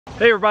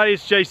Hey everybody,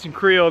 it's Jason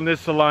Creel and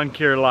this is Lawn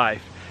Care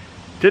Life.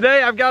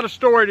 Today I've got a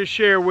story to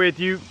share with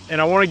you and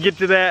I want to get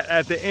to that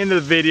at the end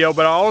of the video,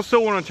 but I also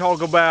want to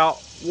talk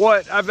about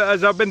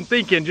as I've been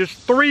thinking, just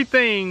 3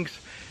 things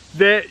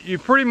that you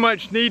pretty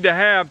much need to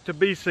have to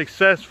be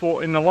successful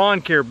in the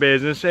lawn care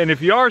business. And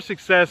if you are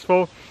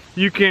successful,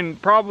 you can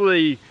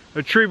probably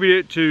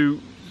attribute it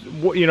to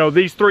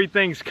these 3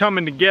 things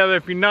coming together.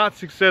 If you're not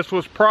successful,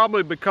 it's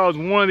probably because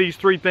one of these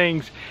 3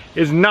 things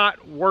is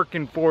not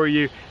working for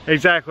you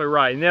exactly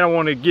right. And then I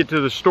want to get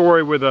to the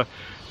story with a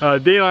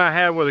deal I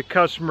had with a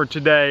customer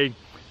today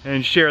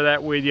and share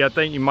that with you. I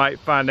think you might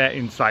find that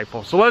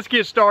insightful. So let's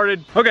get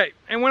started. Okay,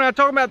 and when I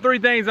talk about 3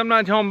 things, I'm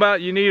not talking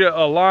about you need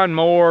a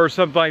lawnmower or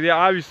something like that.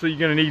 Obviously, you're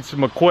going to need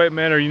some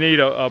equipment, or you need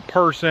a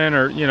person,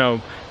 or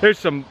there's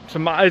some.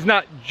 It's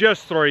not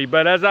just 3,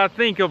 but as I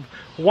think of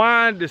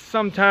why does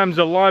sometimes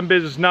the lawn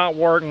business not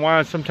work and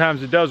why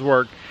sometimes it does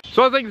work.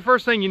 So I think the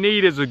first thing you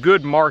need is a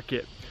good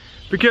market,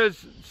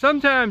 because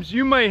sometimes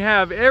you may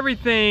have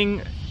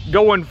everything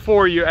going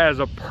for you as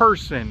a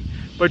person,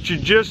 but you're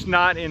just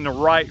not in the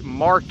right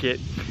market.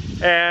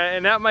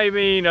 And that may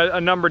mean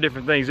a number of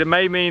different things. It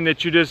may mean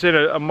that you're just in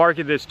a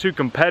market that's too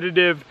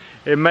competitive.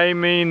 It may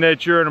mean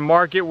that you're in a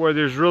market where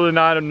there's really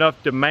not enough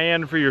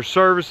demand for your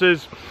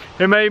services.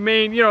 It may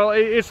mean,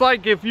 it's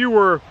like if you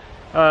were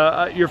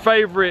your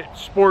favorite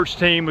sports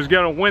team was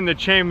going to win the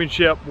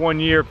championship one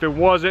year, if it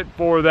wasn't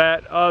for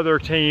that other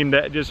team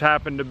that just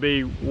happened to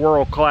be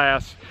world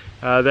class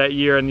that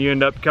year, and you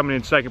end up coming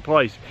in 2nd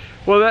place.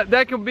 Well,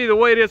 that could be the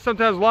way it is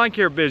sometimes lawn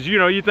care business.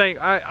 You think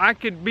I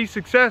could be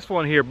successful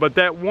in here, but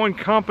that one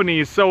company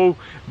is so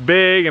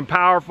big and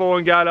powerful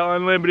and got an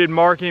unlimited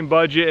marketing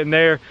budget and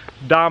they're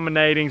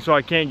dominating, so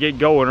I can't get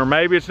going. Or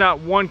maybe it's not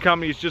one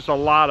company, it's just a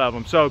lot of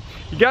them. So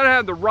you got to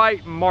have the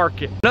right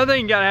market. Another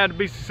thing you got to have to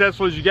be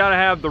successful is you got to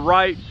have the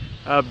right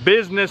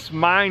business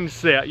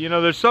mindset.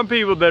 There's some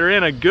people that are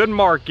in a good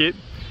market,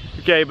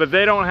 okay, but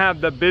they don't have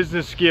the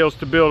business skills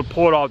to be able to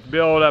pull it off, to be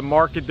able to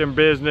market their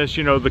business.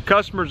 The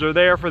customers are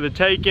there for the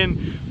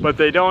taking, but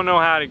they don't know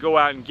how to go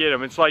out and get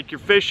them. It's like you're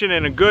fishing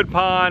in a good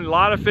pond, a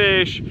lot of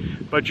fish,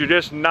 but you're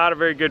just not a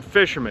very good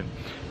fisherman.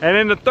 And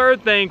then the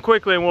third thing,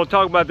 quickly, and we'll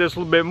talk about this a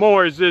little bit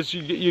more, is this: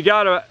 you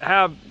got to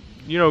have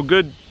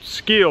good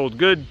skills,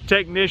 good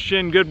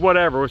technician, good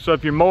whatever. So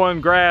if you're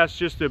mowing grass,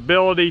 just the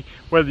ability,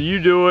 whether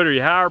you do it or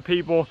you hire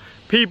people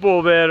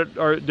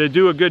that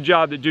do a good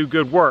job, that do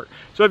good work.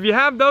 So if you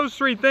have those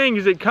 3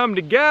 things that come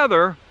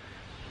together,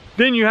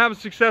 then you have a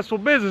successful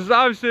business.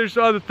 Obviously there's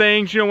other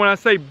things, when I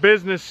say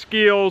business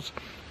skills,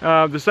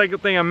 the second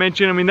thing I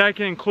mentioned, that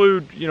can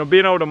include,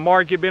 being able to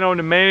market, being able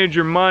to manage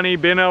your money,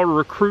 being able to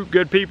recruit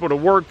good people to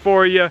work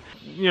for you.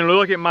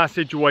 Look at my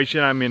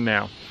situation I'm in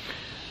now.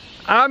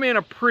 I'm in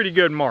a pretty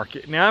good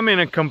market. Now I'm in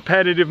a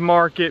competitive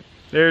market.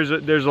 There's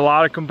a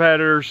lot of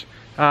competitors.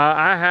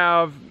 I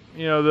have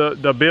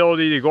the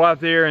ability to go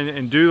out there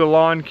and do the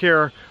lawn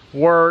care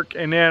work,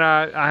 and then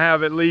I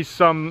have at least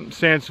some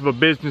sense of a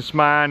business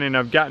mind, and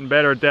I've gotten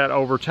better at that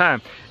over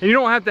time. And you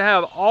don't have to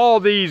have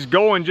all these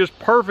going just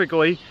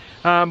perfectly,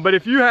 but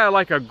if you have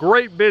like a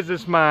great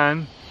business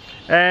mind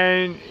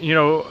and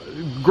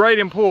great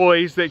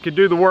employees that could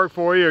do the work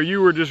for you, or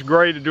you were just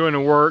great at doing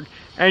the work,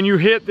 and you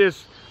hit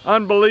this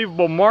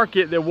unbelievable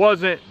market that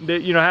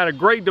had a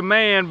great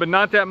demand but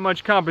not that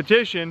much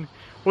competition,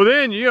 well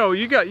then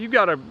you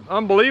got an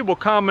unbelievable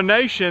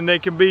combination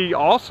that can be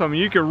awesome.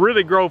 You can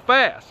really grow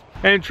fast.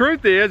 And the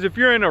truth is, if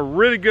you're in a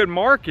really good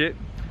market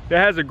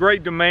that has a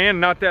great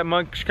demand, not that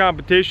much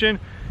competition,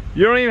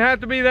 you don't even have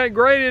to be that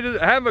great to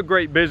have a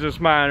great business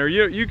mind, or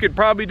you could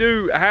probably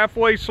do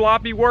halfway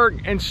sloppy work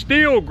and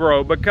still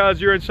grow because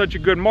you're in such a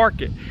good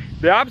market.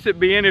 The opposite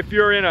being, if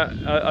you're in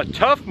a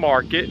tough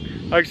market,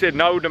 like I said,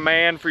 no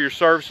demand for your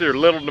services, or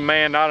little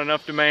demand, not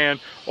enough demand,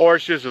 or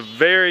it's just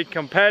very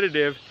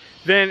competitive,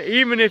 then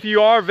even if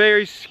you are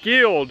very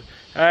skilled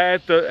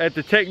at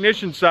the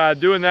technician side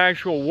doing the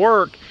actual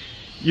work,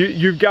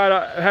 you've got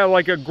to have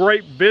like a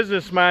great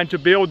business mind to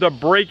be able to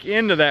break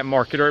into that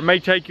market, or it may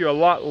take you a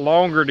lot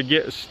longer to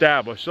get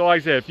established. So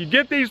like I said, if you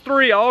get these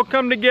 3 all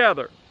come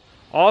together,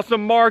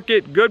 awesome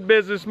market, good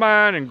business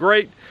mind, and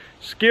great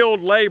skilled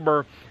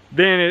labor,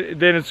 then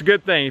it's a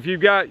good thing. If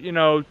you've got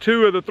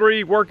 2 of the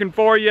 3 working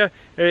for you,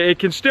 it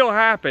can still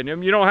happen. I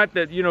mean, you don't have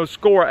to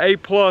score A+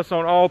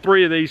 on all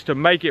 3 of these to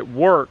make it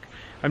work.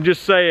 I'm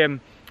just saying,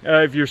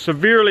 if you're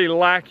severely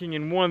lacking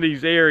in one of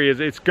these areas,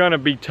 it's gonna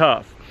be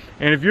tough.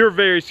 And if you're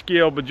very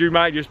skilled, but you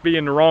might just be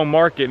in the wrong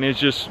market, and it's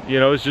just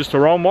the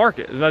wrong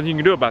market. There's nothing you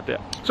can do about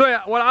that. So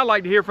yeah, what I'd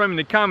like to hear from you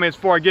in the comments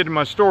before I get to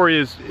my story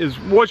is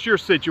what's your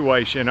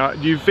situation?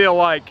 Do you feel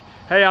like,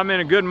 hey, I'm in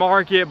a good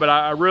market, but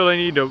I really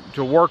need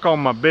to work on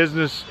my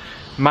business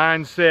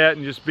mindset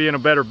and just being a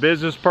better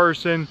business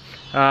person?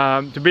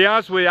 To be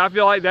honest with you, I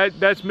feel like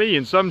that's me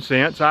in some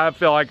sense. I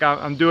feel like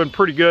I'm doing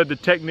pretty good, the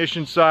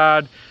technician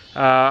side.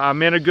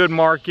 I'm in a good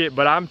market,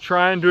 but I'm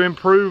trying to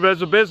improve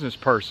as a business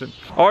person.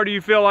 Or do you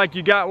feel like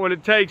you got what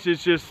it takes,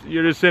 it's just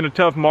you're just in a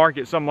tough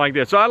market, something like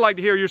that? So I'd like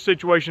to hear your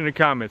situation in the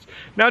comments.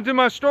 Now to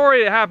my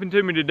story that happened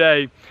to me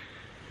today.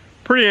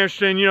 pretty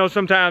interesting. You know,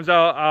 sometimes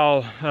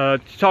I'll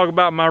talk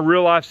about my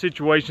real life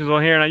situations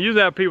on here, and I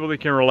usually have people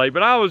that can relate.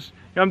 But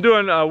I'm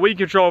doing weed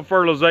control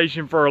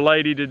fertilization for a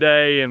lady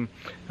today, and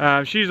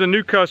she's a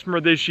new customer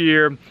this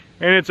year, and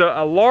it's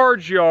a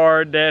large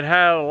yard that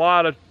had a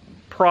lot of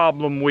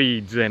problem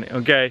weeds in it,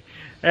 okay?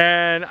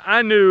 And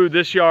I knew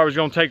this yard was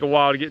gonna take a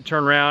while to get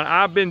turned around.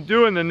 I've been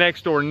doing the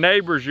next door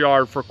neighbor's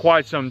yard for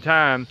quite some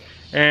time,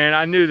 and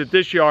I knew that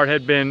this yard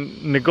had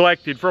been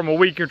neglected from a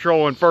weed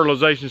control and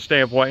fertilization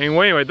standpoint. And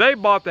anyway, they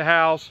bought the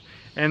house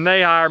and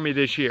they hired me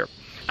this year.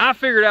 I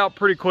figured out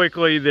pretty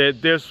quickly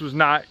that this was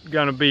not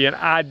gonna be an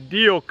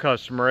ideal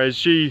customer, as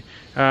she,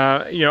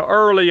 you know,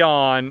 early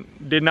on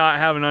did not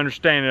have an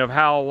understanding of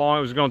how long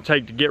it was gonna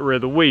take to get rid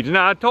of the weeds.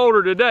 Now, I told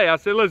her today, I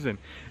said, listen,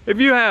 if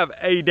you have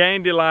a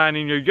dandelion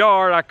in your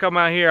yard, I come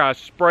out here, I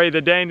spray the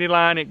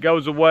dandelion, it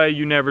goes away,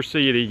 you never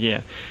see it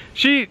again.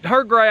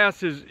 Her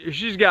grass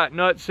she's got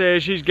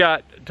nutsedge, she's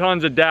got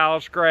tons of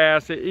Dallas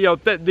grass. You know,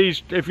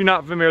 these, if you're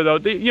not familiar though,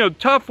 you know,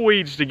 tough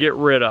weeds to get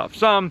rid of.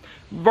 Some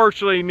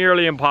virtually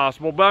nearly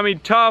impossible, but I mean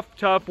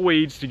tough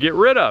weeds to get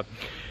rid of.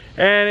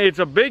 And it's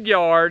a big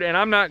yard, and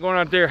I'm not going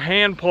out there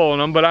hand pulling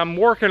them, but I'm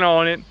working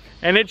on it.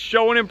 And it's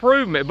showing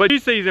improvement. But she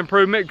sees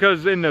improvement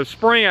because in the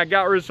spring I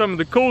got rid of some of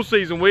the cool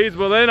season weeds,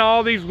 but then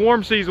all these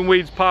warm season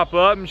weeds pop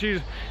up, and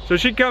so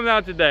she comes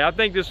out today. I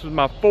think this was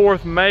my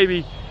fourth,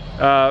 maybe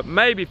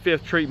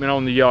fifth treatment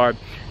on the yard.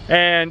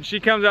 And she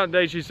comes out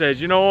today, she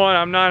says, you know what,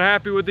 I'm not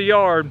happy with the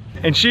yard.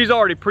 And she's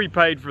already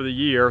prepaid for the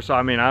year, so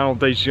I mean, I don't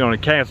think she's gonna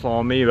cancel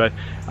on me, but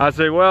I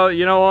said, well,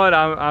 you know what,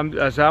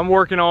 I said, I'm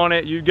working on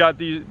it. You've got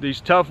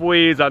these tough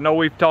weeds. I know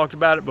we've talked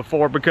about it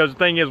before, because the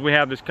thing is, we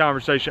have this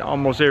conversation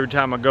almost every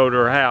time I go to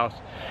her house.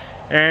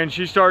 And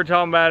she started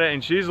talking about it,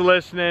 and she's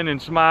listening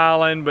and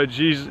smiling, but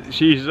she's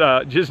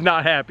just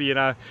not happy.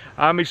 And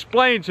I'm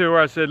explaining to her,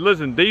 I said,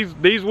 listen,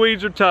 these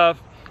weeds are tough.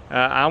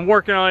 I'm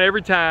working on it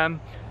every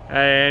time,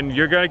 and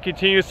you're going to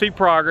continue to see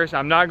progress.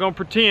 I'm not going to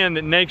pretend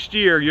that next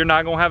year you're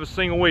not going to have a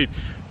single weed.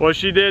 Well,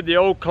 she did the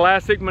old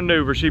classic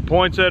maneuver. She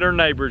points at her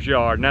neighbor's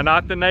yard. Now,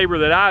 not the neighbor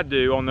that I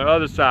do on the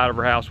other side of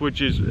her house, which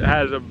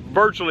has a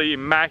virtually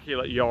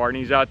immaculate yard,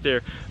 and he's out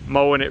there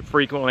mowing it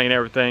frequently and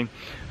everything.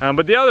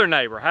 But the other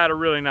neighbor had a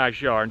really nice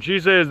yard, and she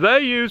says they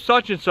use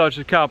such and such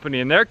a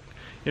company, and they're,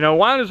 you know,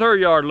 why does her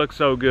yard look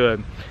so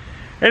good?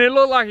 And it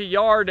looked like a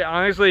yard that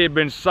honestly had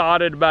been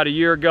sodded about a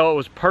year ago. It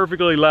was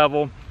perfectly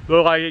level.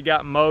 Looked like it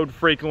got mowed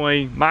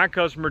frequently. My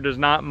customer does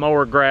not mow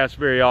her grass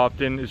very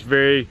often. It's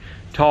very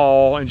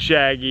tall and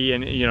shaggy,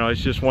 and you know,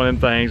 it's just one of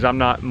them things. I'm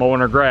not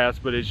mowing her grass,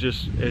 but it's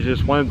just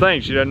one of them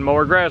things. She doesn't mow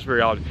her grass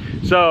very often.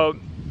 So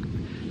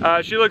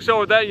she looks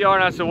over at that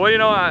yard, and I said, well, you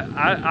know,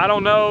 I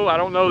don't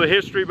know the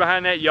history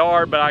behind that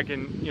yard, but I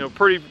can, you know,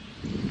 pretty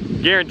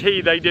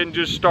guarantee they didn't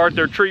just start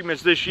their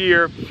treatments this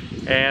year,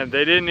 and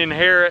they didn't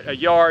inherit a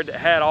yard that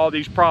had all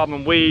these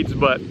problem weeds.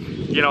 But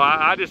you know,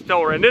 I just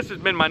told her, and this has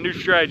been my new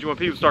strategy when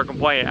people start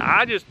complaining,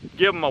 I just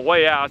give them a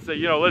way out. I say,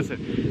 you know, listen,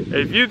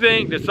 if you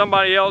think that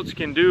somebody else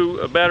can do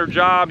a better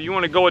job, you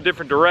want to go a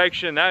different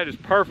direction, that is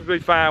perfectly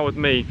fine with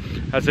me.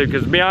 I said,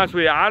 because to be honest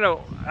with you,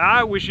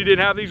 I wish you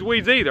didn't have these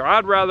weeds either.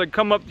 I'd rather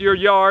come up to your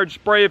yard,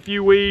 spray a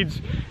few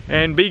weeds,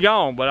 and be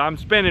gone. But I'm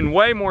spending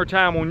way more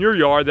time on your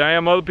yard than I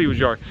am other people's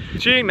yard.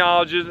 She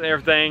acknowledges and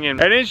everything, and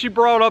then she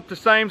brought up the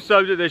same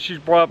subject that she's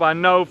brought up, I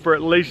know, for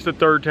at least the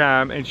third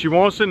time, and she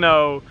wants to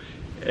know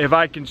if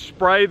I can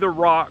spray the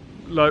rock.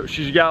 Look,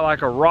 she's got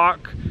like a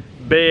rock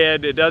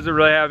bed. It doesn't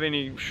really have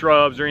any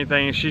shrubs or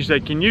anything. And she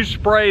said, can you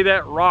spray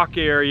that rock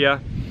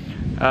area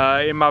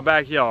in my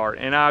backyard?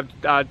 And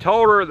I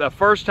told her the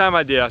first time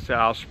I did, I said,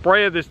 I'll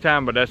spray it this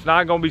time, but that's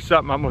not gonna be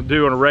something I'm gonna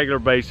do on a regular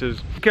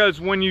basis. Because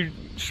when you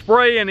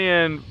spraying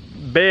in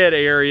bed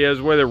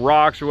areas, whether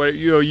rocks or whatever,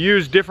 you'll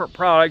use different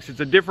products. It's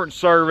a different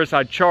service.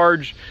 I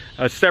charge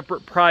a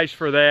separate price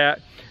for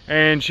that.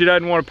 And she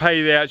doesn't want to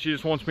pay that. She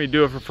just wants me to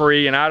do it for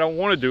free, and I don't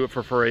want to do it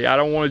for free. I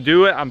don't want to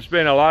do it. I'm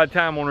spending a lot of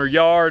time on her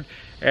yard,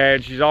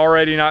 and she's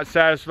already not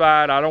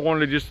satisfied. I don't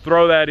want to just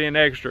throw that in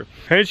extra.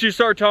 And she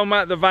started talking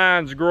about the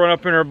vines growing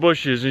up in her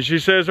bushes, and she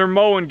says her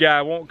mowing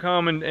guy won't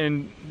come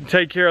and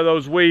take care of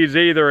those weeds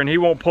either, and he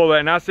won't pull that.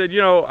 And I said,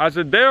 you know,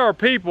 there are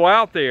people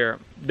out there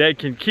that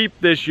can keep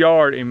this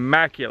yard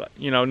immaculate.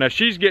 You know, now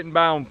she's getting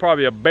by on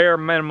probably a bare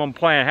minimum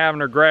plan, having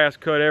her grass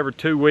cut every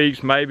 2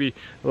 weeks, maybe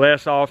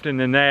less often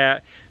than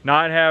that,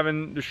 not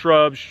having the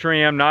shrubs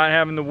trimmed, not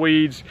having the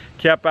weeds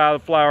kept out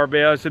of the flower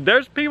bed. I said,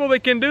 there's people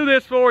that can do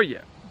this for you,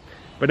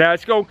 but now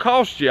it's gonna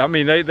cost you. I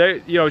mean,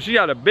 they you know, she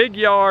got a big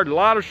yard, a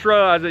lot of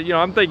shrubs. I said, you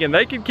know, I'm thinking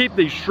they can keep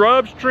these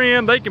shrubs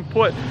trimmed, they can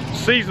put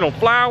seasonal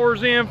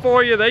flowers in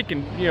for you, they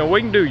can, you know,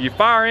 we can do your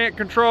fire ant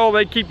control,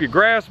 they keep your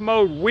grass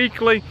mowed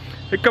weekly.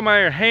 They come out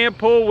here and hand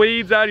pull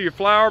weeds out of your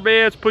flower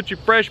beds, put your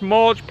fresh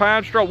mulch,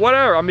 pine straw,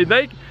 whatever. I mean,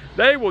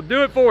 they will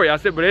do it for you. I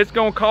said, but it's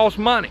gonna cost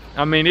money.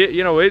 I mean,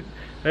 you know,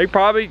 they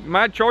probably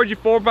might charge you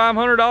 $400 or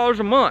 $500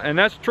 a month, and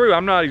that's true.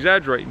 I'm not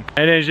exaggerating.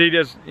 And then she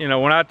just, you know,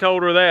 when I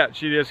told her that,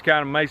 she just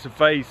kind of makes a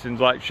face and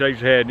like shakes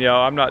her head. You know,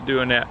 I'm not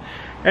doing that.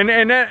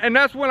 And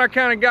that's when I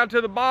kind of got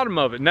to the bottom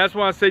of it. And that's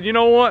when I said, you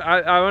know what?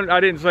 I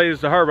didn't say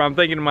this to her, but I'm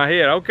thinking in my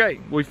head, okay,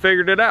 we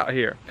figured it out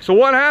here. So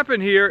what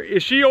happened here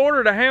is she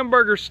ordered a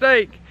hamburger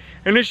steak,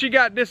 and then she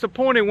got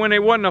disappointed when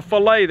it wasn't a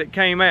fillet that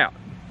came out.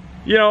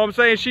 You know what I'm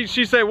saying?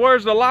 She said,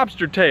 where's the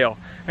lobster tail?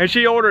 And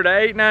she ordered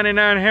an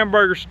 $8.99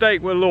 hamburger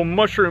steak with a little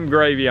mushroom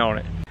gravy on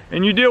it.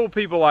 And you deal with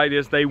people like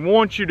this, they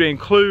want you to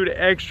include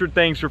extra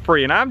things for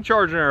free. And I'm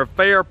charging her a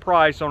fair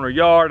price on her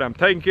yard. I'm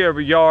taking care of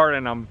her yard,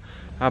 and I'm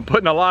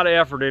putting a lot of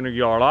effort in her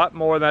yard, a lot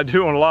more than I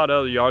do on a lot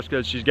of other yards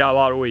because she's got a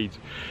lot of weeds.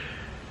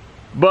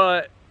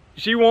 But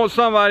she wants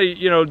somebody,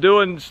 you know,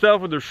 doing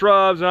stuff with the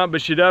shrubs,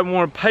 but she doesn't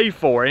want to pay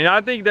for it. And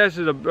I think this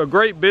is a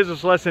great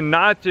business lesson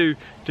not to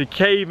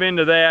cave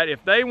into that.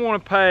 If they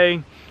want to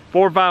pay $400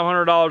 or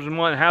 $500 a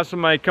month and have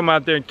somebody come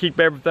out there and keep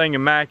everything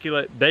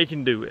immaculate, they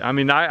can do it. I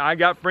mean, I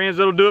got friends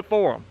that'll do it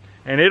for them,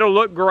 and it'll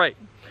look great.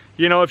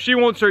 You know, if she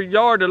wants her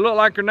yard to look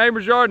like her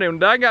neighbor's yard,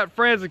 then I got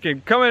friends that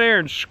can come in there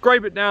and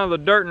scrape it down to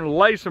the dirt and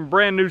lay some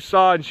brand new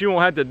sod, and she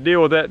won't have to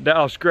deal with that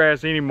Dallas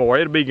grass anymore.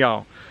 It'll be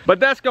gone. But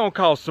that's gonna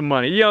cost some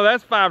money. You know,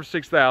 that's $5,000 or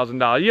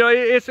 $6,000. You know,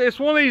 it's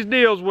one of these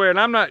deals where, and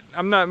I'm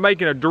not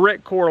making a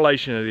direct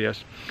correlation of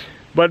this,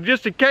 but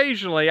just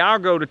occasionally I'll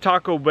go to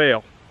Taco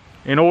Bell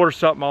and order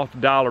something off the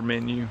dollar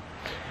menu.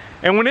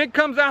 And when it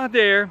comes out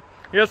there,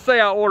 let's say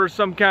I order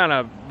some kind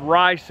of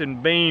rice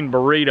and bean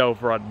burrito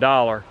for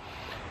 $1.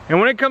 And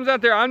when it comes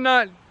out there, I'm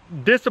not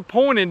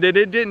disappointed that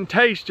it didn't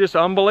taste just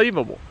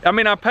unbelievable. I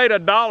mean, I paid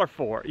 $1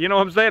 for it. You know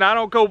what I'm saying? I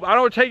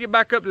don't take it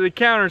back up to the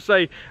counter and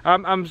say,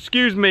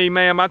 excuse me,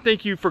 ma'am, I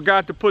think you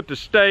forgot to put the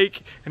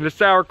steak and the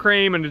sour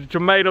cream and the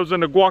tomatoes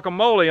and the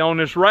guacamole on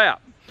this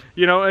wrap.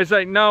 You know, it's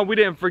like, no, we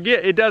didn't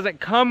forget. It doesn't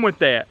come with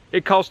that.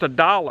 It costs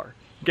 $1.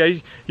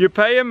 Okay, you're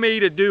paying me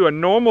to do a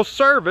normal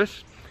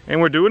service, and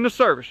we're doing the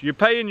service. You're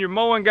paying your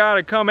mowing guy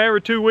to come every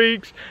 2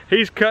 weeks.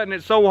 He's cutting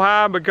it so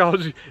high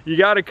because you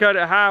got to cut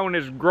it high when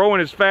it's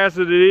growing as fast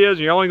as it is.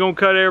 You're only going to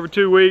cut it every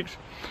 2 weeks.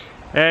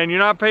 And you're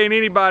not paying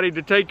anybody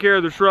to take care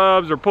of the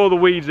shrubs or pull the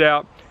weeds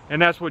out,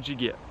 and that's what you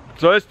get.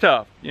 So it's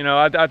tough. You know,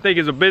 I think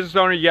as a business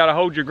owner, you got to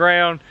hold your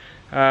ground.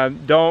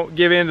 Don't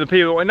give in to the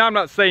people. And I'm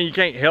not saying you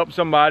can't help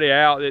somebody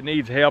out that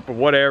needs help or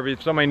whatever.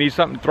 If somebody needs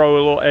something, throw a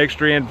little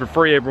extra in for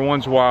free every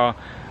once in a while.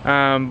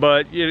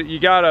 But you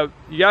gotta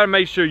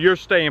make sure you're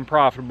staying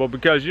profitable,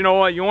 because you know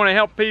what, you want to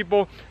help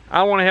people,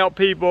 I want to help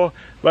people,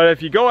 but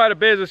if you go out of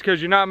business because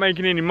you're not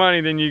making any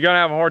money, then you're gonna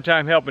have a hard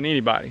time helping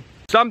anybody.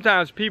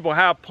 Sometimes people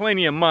have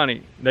plenty of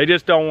money, they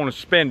just don't want to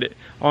spend it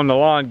on the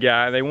lawn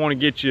guy. They want to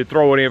get you to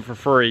throw it in for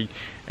free.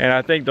 And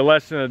I think the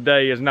lesson of the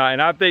day is not,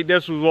 and I think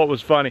this was what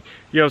was funny.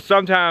 You know,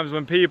 sometimes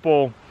when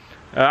people,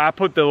 I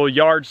put the little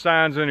yard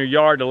signs in their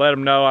yard to let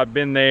them know I've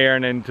been there,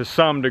 and then to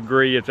some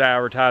degree it's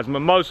advertising,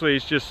 but mostly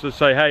it's just to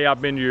say, hey, I've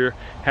been to your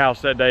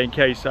house that day in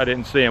case I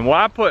didn't see them. Well,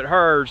 I put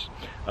hers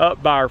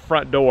up by her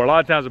front door. A lot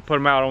of times I put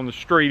them out on the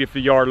street if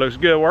the yard looks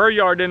good. Well, her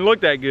yard didn't look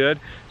that good,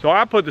 so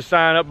I put the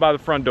sign up by the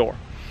front door.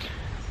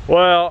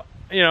 Well,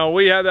 you know,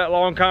 we had that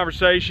long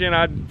conversation.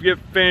 I'd get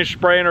finished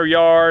spraying her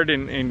yard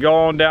and go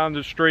on down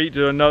the street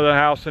to another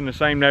house in the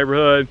same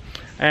neighborhood.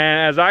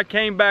 And as I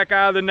came back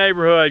out of the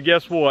neighborhood,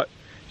 guess what?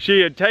 She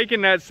had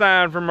taken that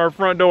sign from her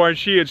front door and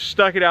she had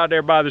stuck it out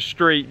there by the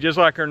street, just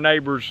like her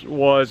neighbor's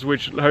was,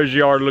 which her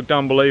yard looked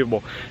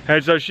unbelievable.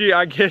 And so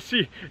I guess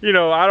she, you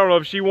know, I don't know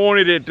if she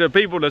wanted it to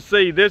people to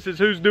see, this is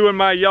who's doing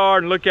my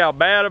yard and look how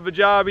bad of a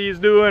job he's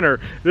doing,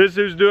 or this is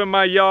who's doing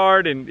my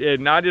yard,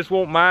 and I just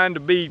want mine to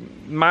be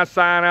my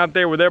sign out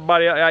there with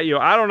everybody. You know,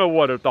 I don't know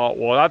what her thought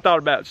was. I thought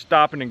about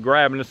stopping and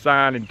grabbing the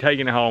sign and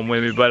taking it home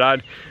with me,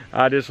 but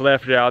I just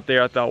left it out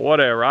there. I thought,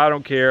 whatever, I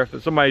don't care.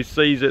 If somebody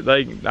sees it,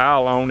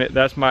 I'll own it.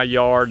 That's my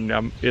yard,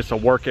 and it's a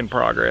work in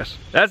progress.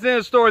 That's the end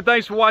of the story.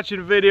 Thanks for watching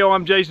the video.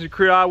 I'm Jason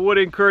Creel. I would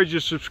encourage you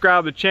to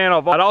subscribe to the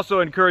channel. I'd also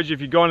encourage you, if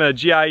you're going to the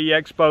GIE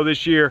Expo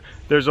this year,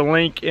 there's a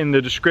link in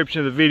the description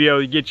of the video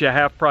to get you a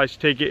half-price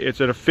ticket. It's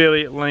an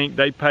affiliate link.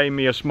 They pay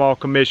me a small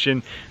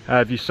commission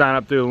if you sign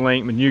up through the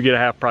link, and you get a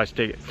half-price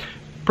ticket.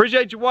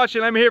 Appreciate you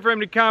watching. Let me hear from you in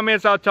the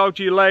comments. I'll talk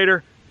to you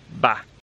later. Bye.